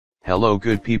Hello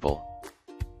good people.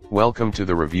 Welcome to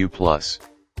the Review Plus.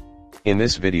 In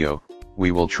this video,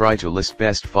 we will try to list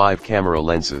best 5 camera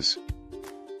lenses.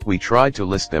 We tried to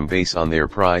list them based on their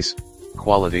price,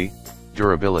 quality,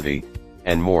 durability,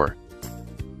 and more.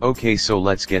 Okay, so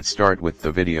let's get started with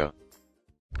the video.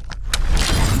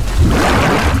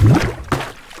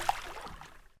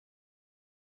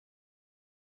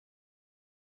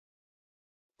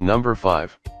 Number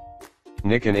 5.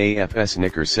 Nikon AFS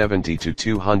Nikkor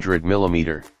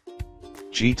 70-200mm.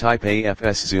 G-type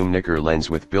AFS zoom Nikkor lens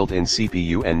with built-in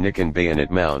CPU and Nikon bayonet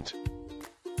mount.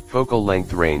 Focal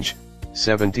length range,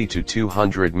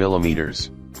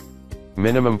 70-200mm.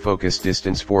 Minimum focus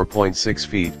distance 4.6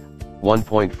 feet,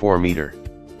 1.4 meter.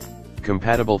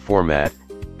 Compatible format,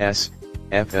 S,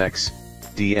 FX,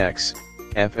 DX,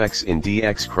 FX in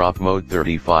DX crop mode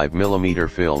 35mm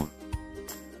film.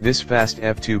 This fast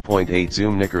f2.8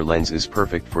 zoom Nikkor lens is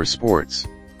perfect for sports.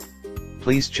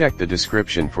 Please check the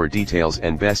description for details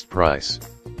and best price.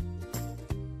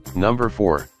 Number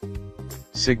 4.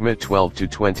 Sigma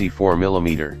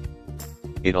 12-24mm.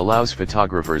 It allows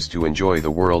photographers to enjoy the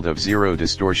world of zero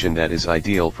distortion that is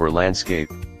ideal for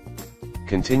landscape.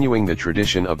 Continuing the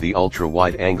tradition of the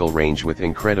ultra-wide angle range with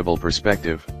incredible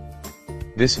perspective.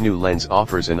 This new lens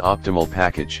offers an optimal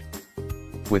package.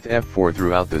 With f4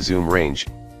 throughout the zoom range,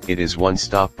 it is one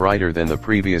stop brighter than the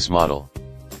previous model,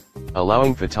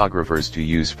 allowing photographers to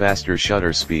use faster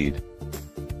shutter speed.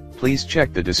 Please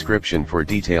check the description for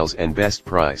details and best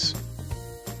price.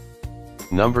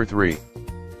 Number 3.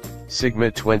 Sigma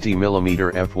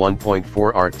 20mm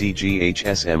f1.4 Art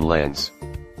DGH-SM lens.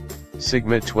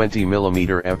 Sigma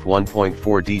 20mm f1.4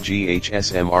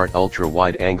 DGH-SM Art Ultra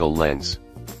Wide Angle Lens.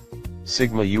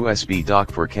 Sigma USB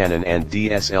dock for Canon and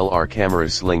DSLR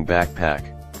cameras sling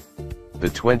backpack. The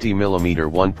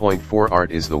 20mm 1.4 Art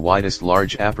is the widest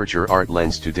large aperture art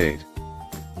lens to date.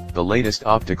 The latest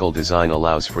optical design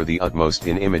allows for the utmost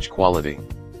in image quality.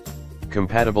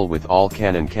 Compatible with all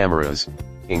Canon cameras,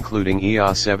 including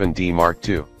EOS 7D Mark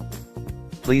II.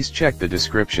 Please check the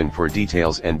description for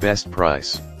details and best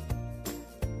price.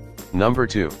 Number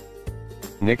 2.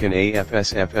 Nikon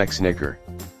AFS FX Nikkor.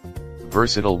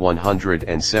 Versatile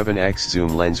 107x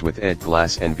zoom lens with ED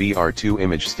glass and VR2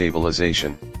 image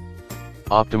stabilization.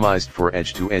 Optimized for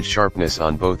edge-to-edge sharpness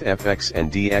on both FX and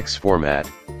DX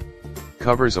format.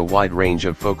 Covers a wide range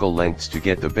of focal lengths to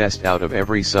get the best out of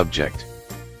every subject.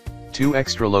 2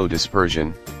 extra low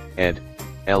dispersion, ED,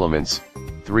 elements,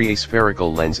 3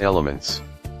 aspherical lens elements.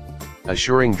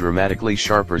 Assuring dramatically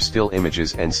sharper still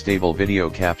images and stable video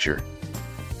capture.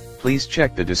 Please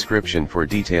check the description for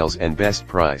details and best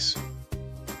price.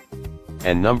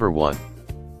 And number 1.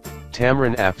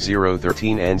 Tamron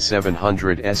AF013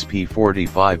 N700 SP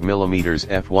 45mm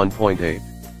f1.8.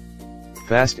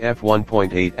 Fast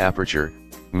f1.8 aperture,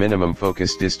 minimum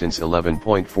focus distance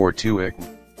 11.42 IC.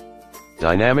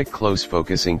 Dynamic close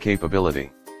focusing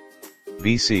capability.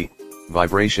 VC,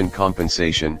 vibration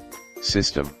compensation,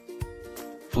 system.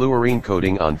 Fluorine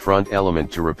coating on front element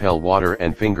to repel water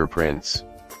and fingerprints.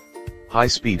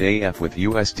 High-speed AF with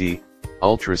USD,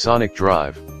 ultrasonic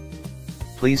drive.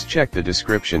 Please check the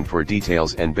description for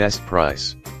details and best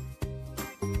price.